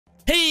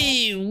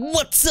Hey,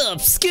 what's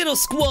up, Skittle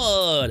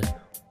Squad?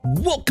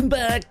 Welcome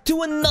back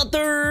to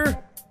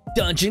another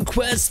Dungeon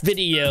Quest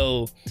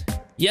video.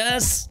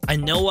 Yes, I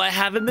know I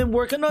haven't been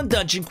working on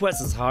Dungeon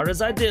Quest as hard as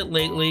I did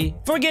lately.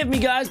 Forgive me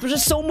guys, but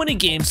there's so many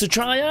games to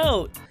try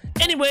out.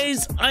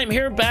 Anyways, I'm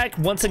here back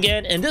once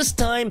again, and this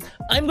time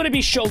I'm going to be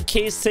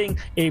showcasing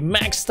a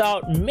maxed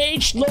out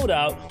Mage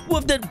loadout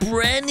with the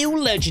brand new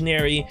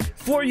legendary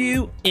for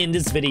you in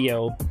this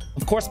video.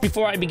 Of course,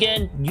 before I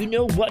begin, you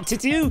know what to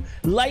do.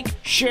 Like,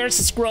 share,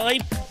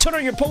 subscribe, turn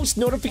on your post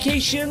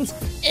notifications,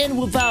 and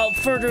without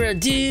further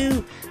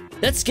ado,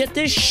 let's get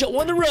this show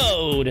on the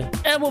road.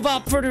 And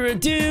without further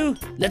ado,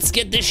 let's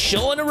get this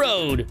show on the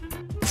road.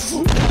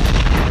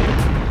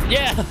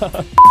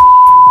 Yeah.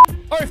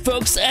 Alright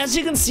folks, as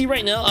you can see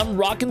right now, I'm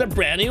rocking the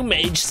brand new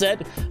Mage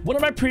set. One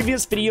of my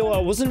previous video, I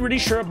wasn't really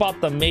sure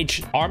about the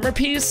Mage armor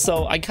piece,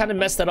 so I kind of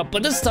messed that up.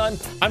 But this time,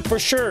 I'm for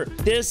sure.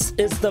 This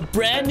is the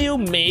brand new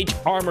Mage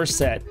armor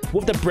set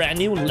with the brand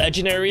new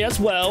legendary as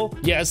well.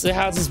 Yes, it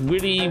has this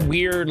really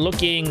weird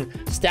looking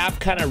staff,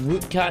 kind of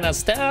root kind of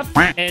staff.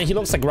 And he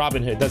looks like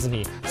Robin Hood, doesn't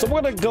he? So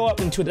we're going to go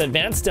up into the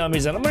advanced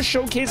dummies and I'm going to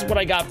showcase what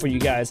I got for you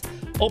guys.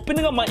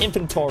 Opening up my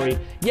inventory,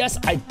 yes,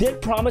 I did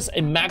promise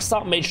a maxed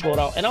out Mage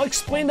loadout, and I'll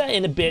explain that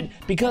in a bit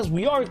because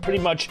we are pretty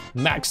much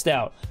maxed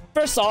out.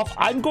 First off,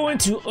 I'm going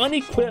to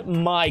unequip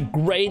my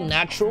gray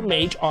natural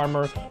mage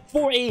armor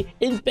for a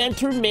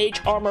inventor mage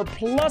armor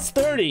plus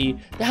 30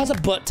 that has a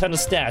butt ton of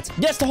stats.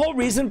 Yes, the whole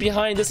reason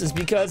behind this is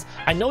because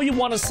I know you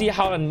want to see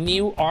how a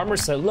new armor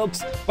set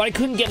looks, but I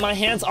couldn't get my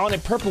hands on a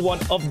purple one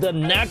of the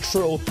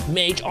natural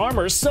mage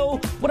armor. So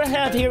what I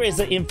have here is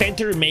the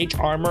inventor mage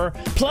armor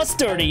plus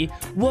 30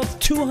 with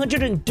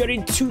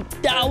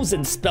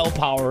 232,000 spell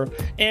power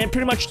and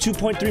pretty much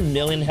 2.3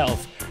 million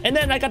health. And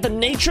then I got the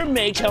nature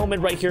mage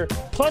helmet right here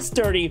plus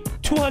 30,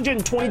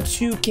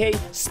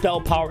 222k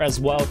spell power as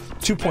well,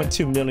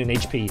 2.2 million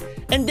HP.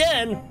 And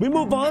then we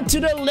move on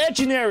to the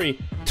legendary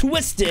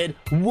Twisted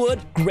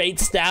Wood Great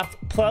Staff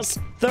plus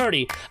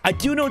 30. I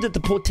do know that the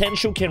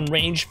potential can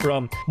range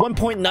from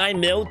 1.9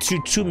 mil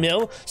to 2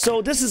 mil, so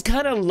this is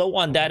kind of low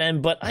on that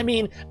end, but I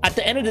mean, at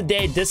the end of the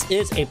day, this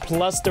is a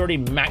plus 30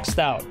 maxed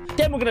out.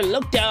 Then we're gonna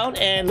look down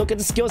and look at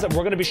the skills that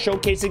we're gonna be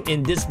showcasing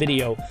in this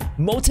video.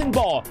 Molten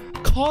Ball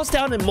calls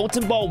down a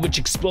molten ball which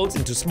explodes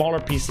into smaller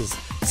pieces.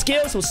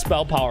 Scales with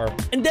spell power.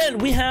 And then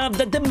we have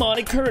the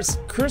demonic curse.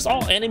 Curse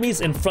all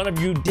enemies in front of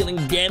you, dealing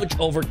damage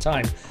over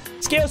time.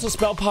 Scales with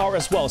spell power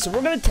as well. So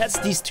we're going to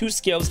test these two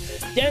skills.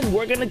 Then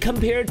we're going to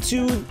compare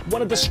to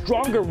one of the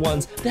stronger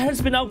ones that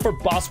has been out for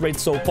boss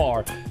raids so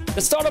far.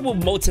 Let's start up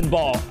with Molten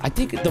Ball. I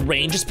think the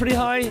range is pretty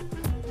high.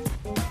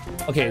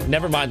 Okay,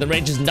 never mind. The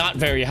range is not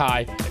very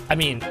high. I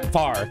mean,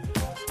 far.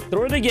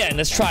 Throw it again.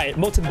 Let's try it.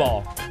 Molten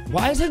Ball.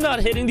 Why is it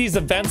not hitting these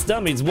advanced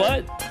dummies?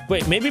 What?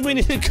 Wait, maybe we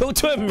need to go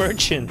to a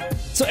merchant.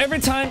 So every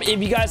time,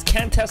 if you guys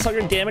can't test all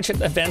your damage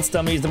at advanced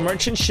dummies, the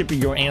merchant should be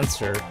your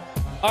answer.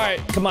 Alright,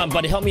 come on,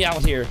 buddy. Help me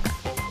out here.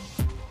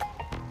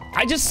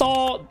 I just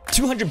saw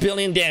 200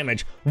 billion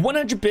damage.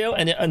 100 bill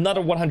and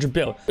another 100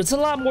 bill. It's a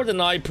lot more than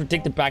I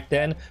predicted back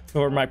then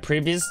for my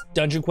previous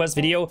Dungeon Quest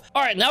video.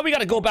 Alright, now we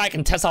gotta go back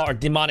and test out our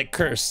demonic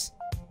curse.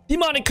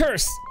 Demonic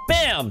curse.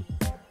 Bam!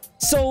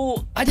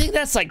 So, I think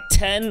that's like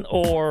 10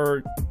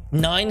 or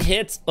 9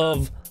 hits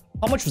of...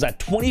 How much was that?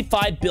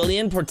 25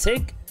 billion per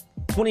tick?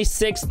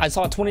 26. I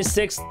saw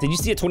 26. Did you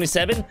see a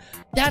 27?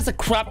 That's a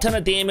crap ton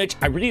of damage.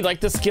 I really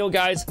like this skill,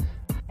 guys.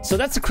 So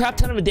that's a crap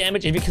ton of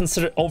damage if you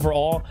consider it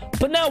overall.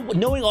 But now,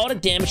 knowing all the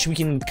damage, we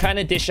can kind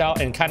of dish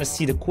out and kind of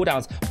see the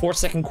cooldowns.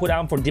 4-second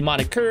cooldown for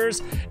Demonic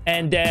Curse.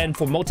 And then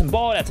for Molten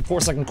Ball, that's a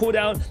 4-second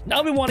cooldown.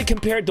 Now we want to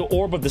compare it to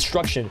Orb of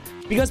Destruction.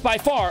 Because by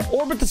far,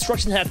 Orb of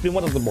Destruction has been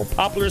one of the more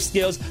popular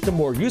skills, the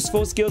more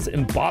useful skills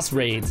in boss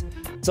raids.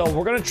 So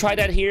we're going to try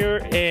that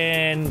here.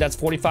 And that's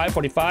 45,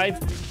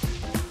 45.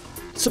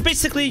 So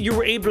basically, you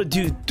were able to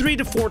do 3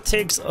 to 4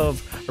 ticks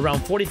of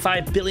around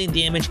 45 billion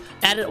damage,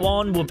 added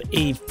on with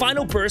a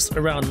final burst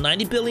around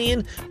 90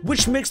 billion,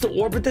 which makes the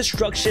Orb of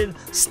Destruction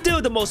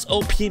still the most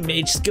OP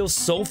mage skill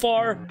so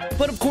far.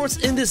 But of course,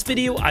 in this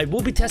video, I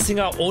will be testing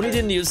out only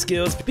the new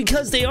skills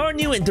because they are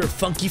new and they're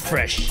funky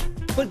fresh.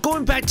 But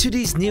going back to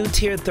these new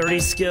tier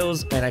 30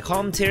 skills, and I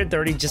call them tier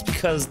 30 just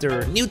because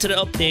they're new to the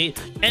update,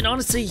 and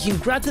honestly, you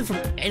can grab them from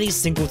any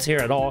single tier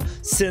at all,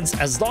 since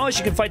as long as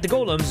you can fight the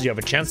golems, you have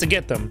a chance to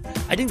get them.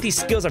 I think these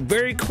skills are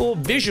very cool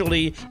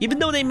visually. Even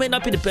though they might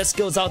not be the best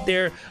skills out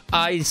there,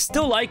 I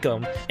still like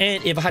them.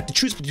 And if I had to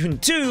choose between the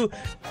two,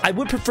 I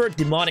would prefer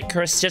Demonic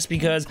Curse just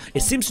because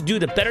it seems to do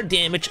the better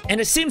damage and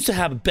it seems to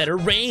have a better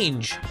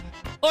range.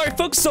 Alright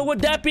folks, so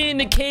with that being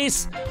the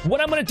case,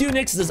 what I'm going to do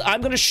next is I'm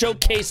going to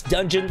showcase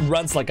dungeon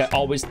runs like I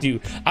always do.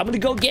 I'm going to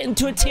go get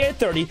into a tier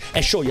 30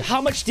 and show you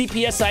how much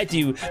DPS I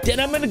do. Then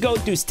I'm going to go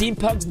through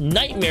Steampunk's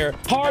Nightmare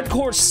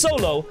Hardcore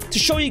Solo to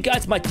show you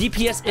guys my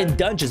DPS in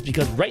dungeons,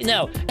 because right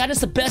now, that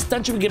is the best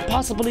dungeon we can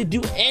possibly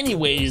do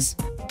anyways.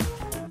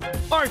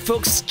 Alright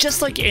folks,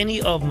 just like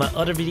any of my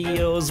other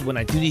videos, when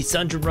I do these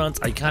dungeon runs,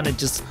 I kind of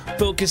just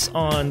focus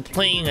on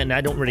playing and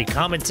I don't really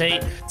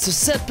commentate. So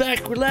sit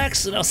back,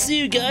 relax, and I'll see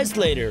you guys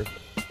later.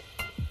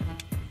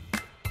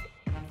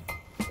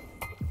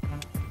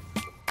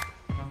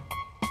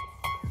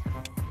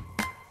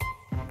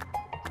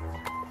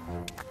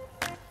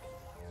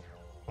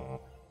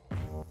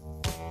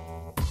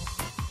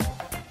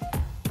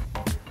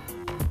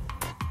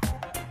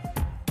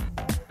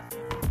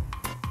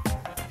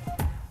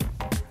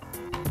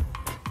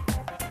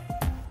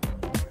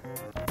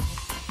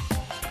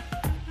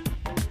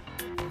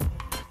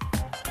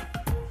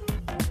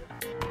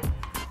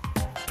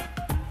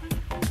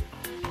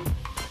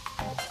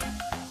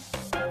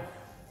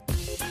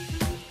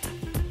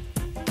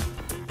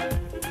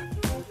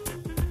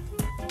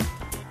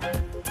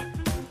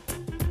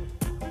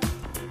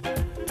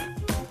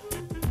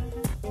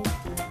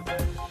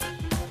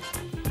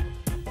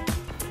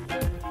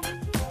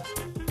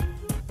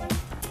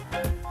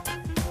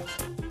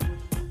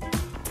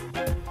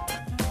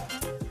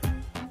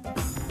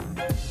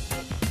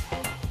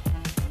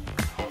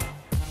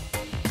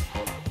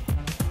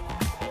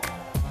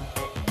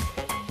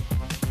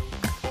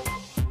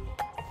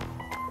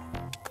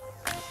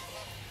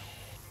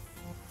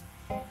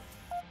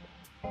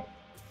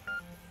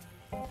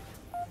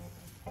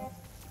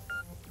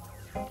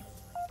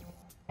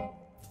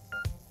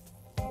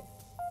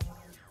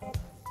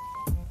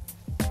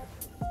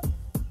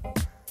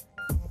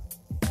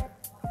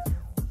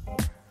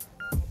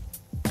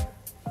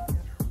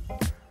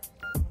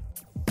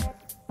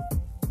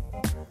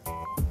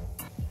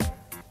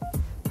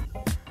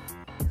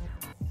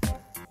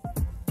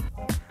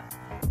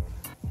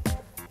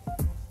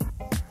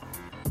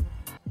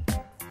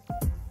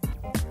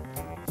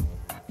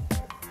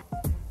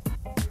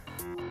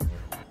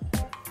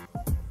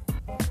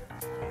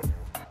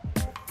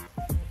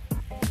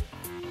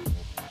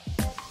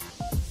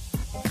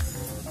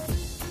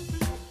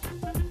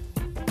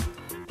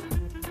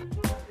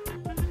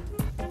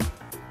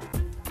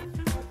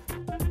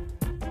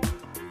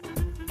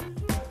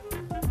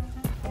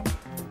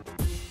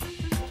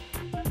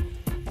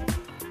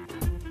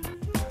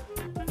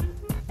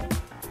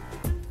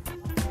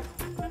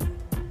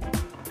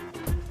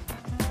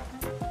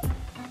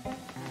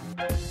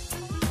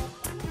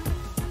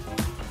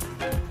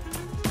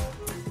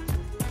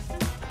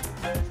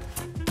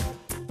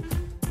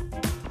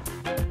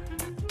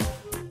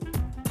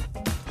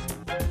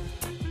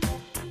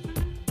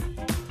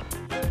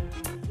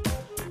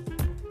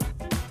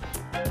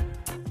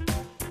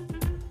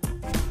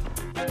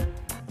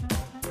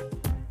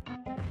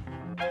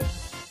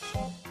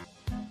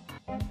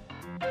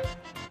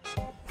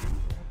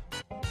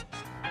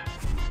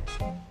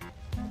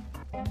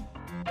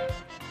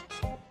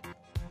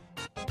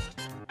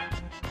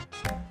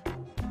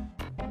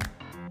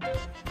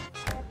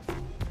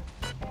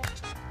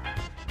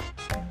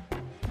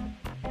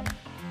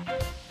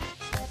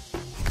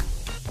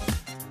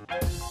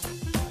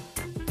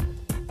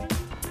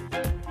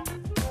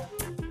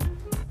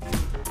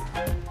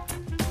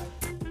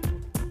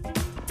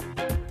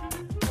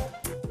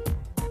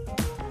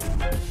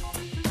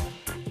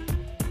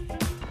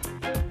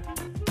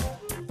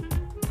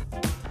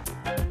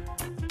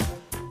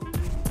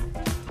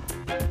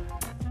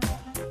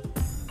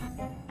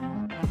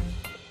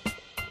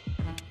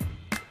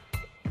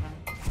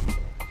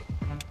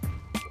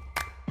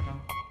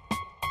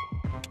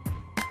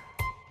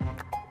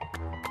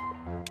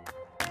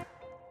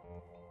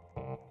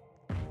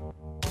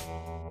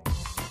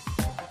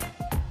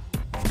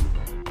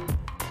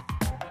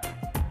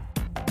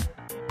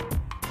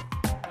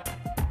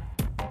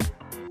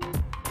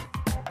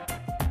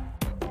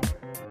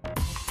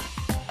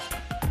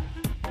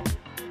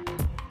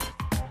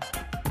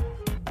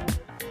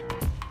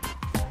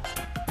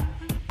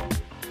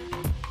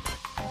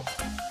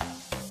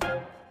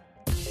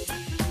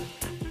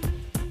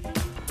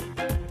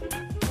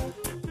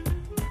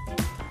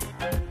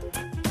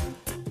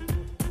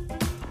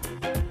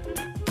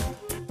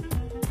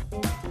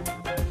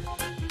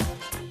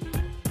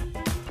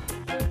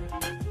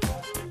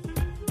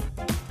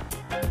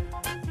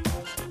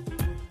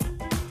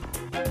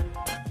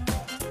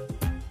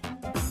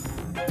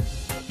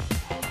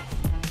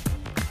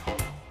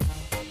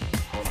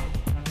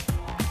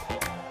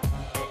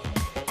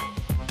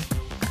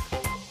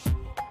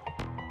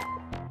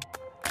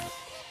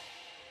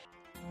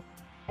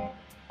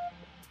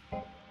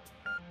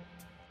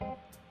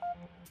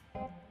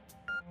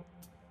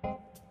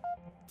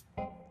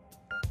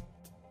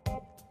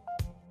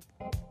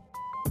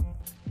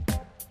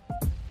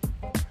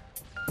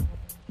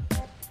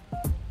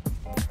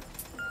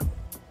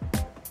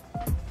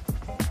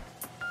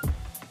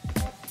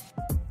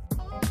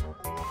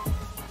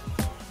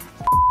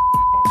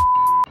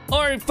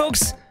 Alright,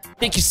 folks.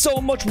 Thank you so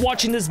much for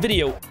watching this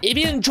video. If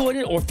you enjoyed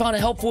it or found it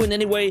helpful in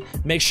any way,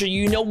 make sure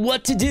you know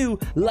what to do.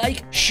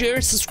 Like,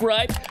 share,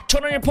 subscribe,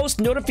 turn on your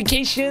post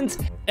notifications,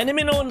 and let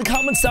me know in the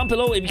comments down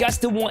below if you guys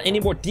still want any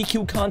more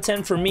DQ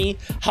content from me,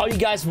 how you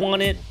guys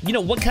want it, you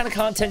know, what kind of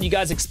content you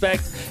guys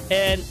expect,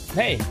 and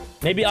hey,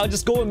 maybe I'll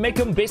just go and make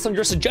them based on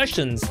your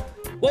suggestions.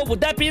 Well, with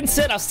that being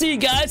said, I'll see you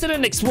guys in the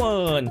next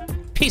one.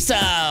 Peace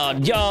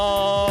out,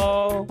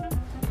 y'all.